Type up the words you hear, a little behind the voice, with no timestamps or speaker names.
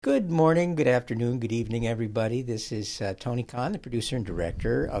Good morning, good afternoon, good evening, everybody. This is Tony Khan, the producer and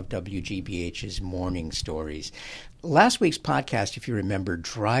director of WGBH's Morning Stories. Last week's podcast, if you remember,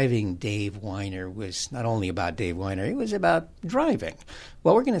 Driving Dave Weiner, was not only about Dave Weiner, it was about driving.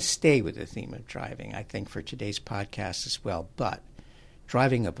 Well, we're going to stay with the theme of driving, I think, for today's podcast as well, but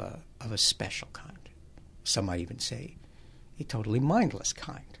driving of a special kind. Some might even say a totally mindless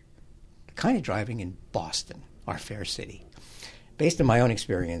kind. The kind of driving in Boston, our fair city. Based on my own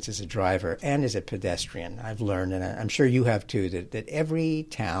experience as a driver and as a pedestrian, I've learned, and I'm sure you have too, that every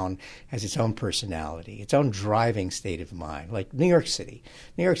town has its own personality, its own driving state of mind. Like New York City.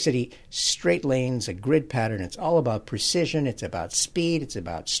 New York City, straight lanes, a grid pattern. It's all about precision. It's about speed. It's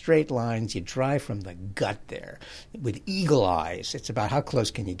about straight lines. You drive from the gut there with eagle eyes. It's about how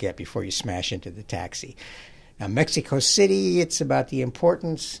close can you get before you smash into the taxi. Now, Mexico City, it's about the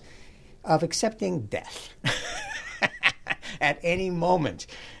importance of accepting death. At any moment.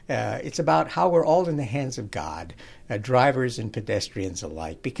 It's about how we're all in the hands of God, drivers and pedestrians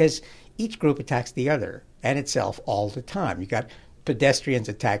alike, because each group attacks the other and itself all the time. You got pedestrians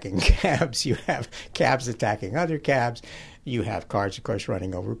attacking cabs, you have cabs attacking other cabs, you have cars, of course,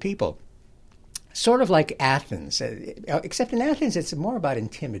 running over people. Sort of like Athens, except in Athens it's more about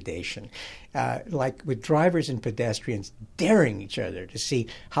intimidation, like with drivers and pedestrians daring each other to see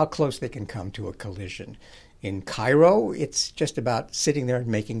how close they can come to a collision. In Cairo, it's just about sitting there and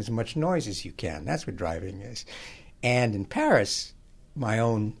making as much noise as you can. That's what driving is. And in Paris, my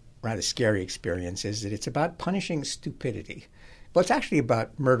own rather scary experience is that it's about punishing stupidity. Well, it's actually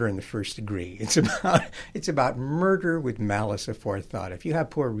about murder in the first degree. It's about murder with malice aforethought. If you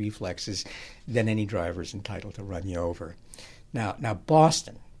have poor reflexes, then any driver is entitled to run you over. Now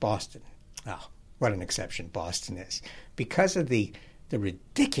Boston. Oh, what an exception Boston is. Because of the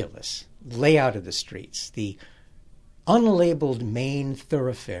ridiculous layout of the streets, the unlabeled main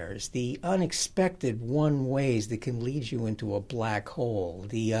thoroughfares, the unexpected one-ways that can lead you into a black hole,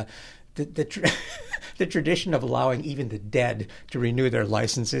 the tradition of allowing even the dead to renew their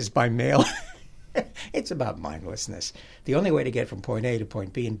licenses by mail. It's about mindlessness. The only way to get from point A to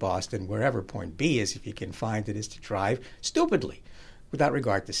point B in Boston, wherever point B is, if you can find it, is to drive stupidly, without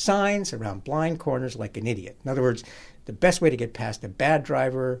regard to signs, around blind corners like an idiot. In other words, the best way to get past a bad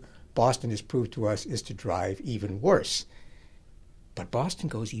driver, Boston has proved to us, is to drive even worse. But Boston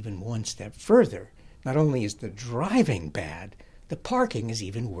goes even one step further. Not only is the driving bad, the parking is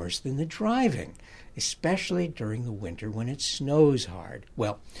even worse than the driving, especially during the winter when it snows hard.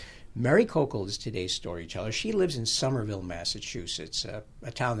 Well, Mary Kocol is today's storyteller. She lives in Somerville, Massachusetts,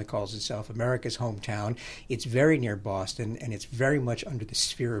 a town that calls itself America's hometown. It's very near Boston, and it's very much under the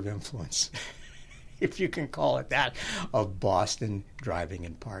sphere of influence, if you can call it that, of Boston driving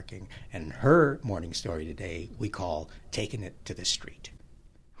and parking. And her morning story today we call Taking It to the Street.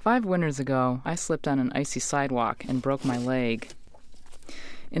 5 winters ago, I slipped on an icy sidewalk and broke my leg.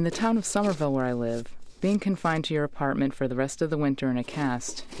 In the town of Somerville where I live, being confined to your apartment for the rest of the winter in a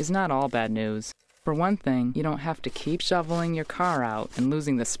cast is not all bad news. For one thing, you don't have to keep shoveling your car out and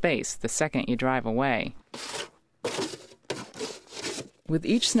losing the space the second you drive away. With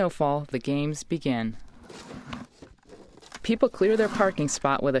each snowfall, the games begin. People clear their parking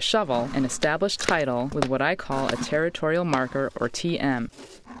spot with a shovel and establish title with what I call a territorial marker, or TM.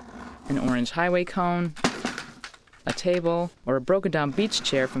 An orange highway cone, a table, or a broken-down beach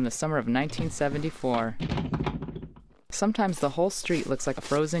chair from the summer of 1974. Sometimes the whole street looks like a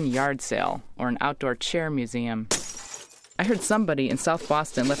frozen yard sale or an outdoor chair museum. I heard somebody in South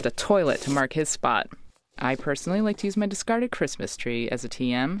Boston left a toilet to mark his spot. I personally like to use my discarded Christmas tree as a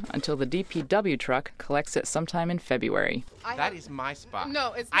TM until the DPW truck collects it sometime in February. That is my spot.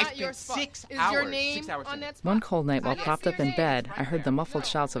 No, it's not your spot. 6 Is hours. your name 6 hours on that spot? One cold night while propped up in bed, I heard the muffled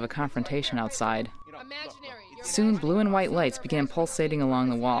shouts of a confrontation outside. Imaginary. Soon, blue and white lights began pulsating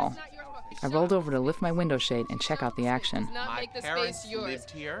along the wall. I rolled over to lift my window shade and check out the action. Does not My make the parents space yours. lived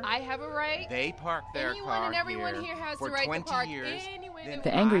here. I have a right. They parked their Anyone car and everyone here has for the right 20 to park years. anywhere Then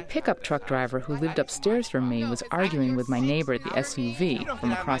they The angry pickup truck driver who lived upstairs from me was arguing with my neighbor at the SUV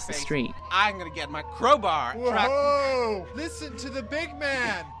from across the street. I'm going to get my crowbar. Whoa! Listen to the big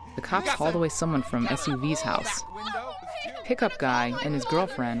man! The cops hauled away someone from SUV's house. Pickup guy and his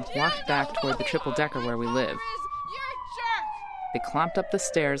girlfriend walked back toward the triple-decker where we live. They clomped up the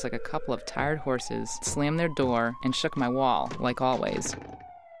stairs like a couple of tired horses, slammed their door, and shook my wall, like always.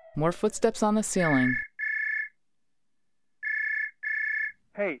 More footsteps on the ceiling.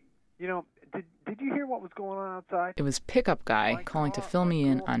 Hey, did you hear what was going on outside? It was Pickup Guy calling to fill me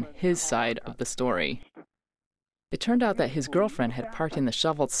in on his side of the story. It turned out that his girlfriend had parked in the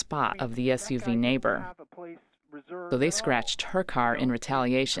shoveled spot of the SUV neighbor. so they scratched her car in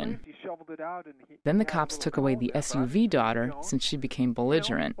retaliation. He shoveled it out and Then the cops took away the SUV daughter since she became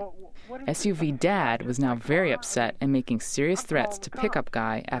belligerent. SUV dad was now very upset and making serious threats to pickup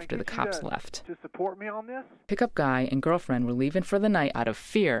guy after the cops left. To support me on this? Pickup guy and girlfriend were leaving for the night out of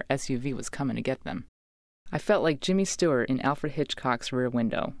fear SUV was coming to get them. I felt like Jimmy Stewart in Alfred Hitchcock's Rear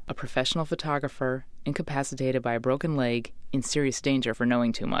Window, a professional photographer, incapacitated by a broken leg, in serious danger for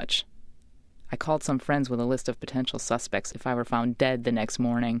knowing too much. I called some friends with a list of potential suspects if I were found dead the next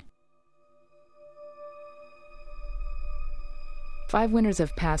morning. 5 winters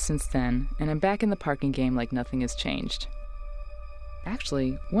have passed since then, and I'm back in the parking game like nothing has changed.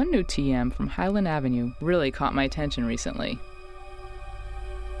 Actually, one new TM from Highland Avenue really caught my attention recently.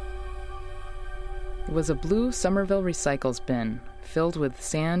 It was a blue Somerville recycles bin, filled with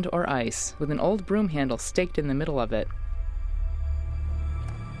sand or ice, with an old broom handle staked in the middle of it.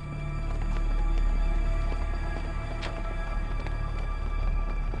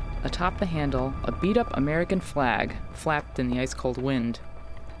 Atop the handle, a beat-up American flag flapped in the ice-cold wind.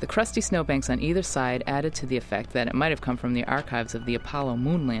 The crusty snowbanks on either side added to the effect that it might have come from the archives of the Apollo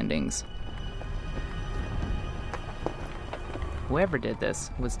moon landings. Whoever did this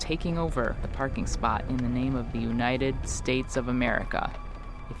was taking over the parking spot in the name of the United States of America.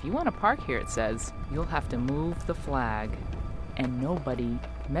 If you want to park here, it says, you'll have to move the flag. And nobody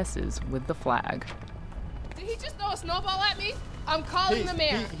messes with the flag. Did he just throw a snowball at me? I'm calling the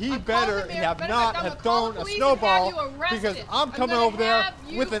mayor. He I'm better calling the mayor. have Matter not of fact, I'm have gonna call thrown the a police snowball and have you because arrested. I'm coming gonna over there have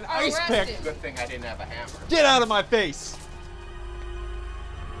you with an ice pick. arrested. Good thing I didn't have a hammer. Get out of my face!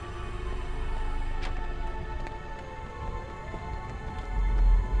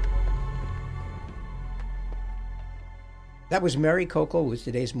 That was Mary Kocol with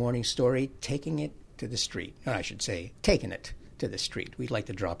today's morning story, Taking It to the Street. Or I should say, Taking It to the Street. We'd like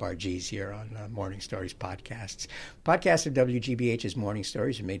to drop our G's here on Morning Stories podcasts. Podcasts of WGBH's Morning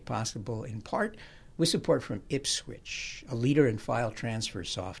Stories are made possible in part with support from Ipswitch, a leader in file transfer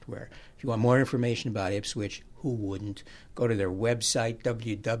software. If you want more information about Ipswitch, who wouldn't? Go to their website,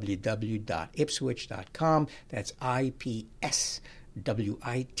 www.ipswitch.com. That's IPSWITCH.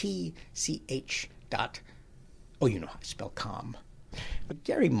 Oh, you know how to spell com.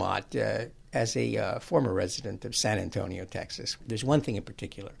 Gary Mott, as a former resident of San Antonio, Texas, there's one thing in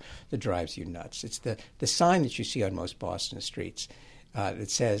particular that drives you nuts. It's the sign that you see on most Boston streets that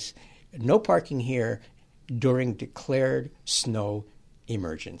says, no parking here during declared snow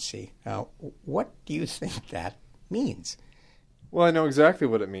emergency. Now, what do you think that means? Well, I know exactly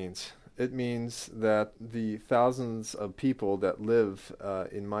what it means. It means that the thousands of people that live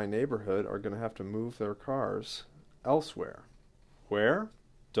in my neighborhood are going to have to move their cars elsewhere. Where?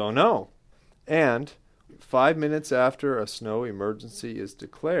 Don't know. And 5 minutes after a snow emergency is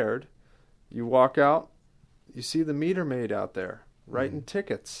declared, you walk out, you see the meter maid out there writing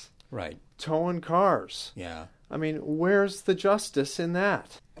tickets, Right. towing cars. Yeah. I mean, where's the justice in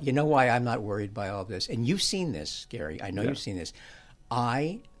that? You know why I'm not worried by all this? And you've seen this, Gary. I know Yeah. you've seen this.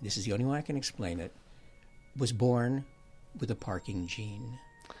 This is the only way I can explain it, was born with a parking gene.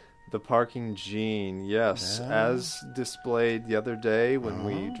 The parking gene, yes, as displayed the other day when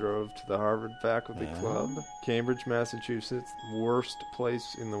we drove to the Harvard Faculty Club. Cambridge, Massachusetts, worst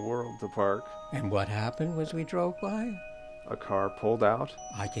place in the world to park. And what happened as we drove by? A car pulled out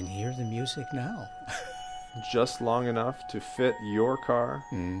I can hear the music now. just long enough to fit your car.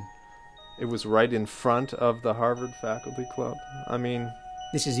 It was right in front of the Harvard Faculty Club. I mean,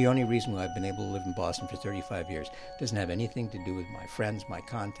 This is the only reason why I've been able to live in Boston for 35 years. It doesn't have anything to do with my friends, my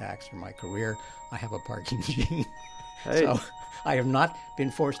contacts, or my career. I have a parking gene. hey, So I have not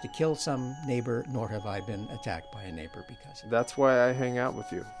been forced to kill some neighbor, nor have I been attacked by a neighbor because of it. that's why I hang out with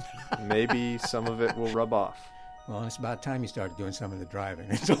you. Maybe some of it will rub off. Well, it's about time you started doing some of the driving.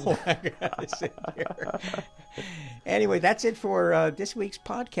 That's all I got to say here. Anyway, that's it for this week's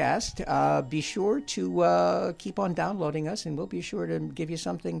podcast. Be sure to keep on downloading us, and we'll be sure to give you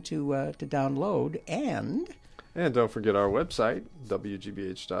something to download. And don't forget our website,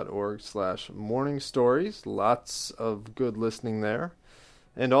 wgbh.org/morningstories. Lots of good listening there.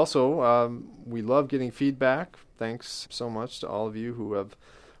 And also, we love getting feedback. Thanks so much to all of you who have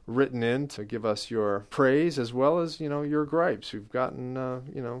written in to give us your praise as well as, your gripes. We've gotten, a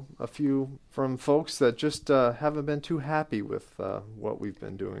few from folks that just haven't been too happy with what we've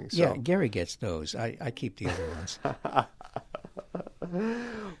been doing. So. yeah, Gary gets those. I keep the other ones.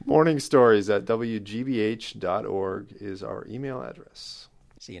 Morning Stories at wgbh.org is our email address.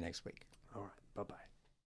 See you next week.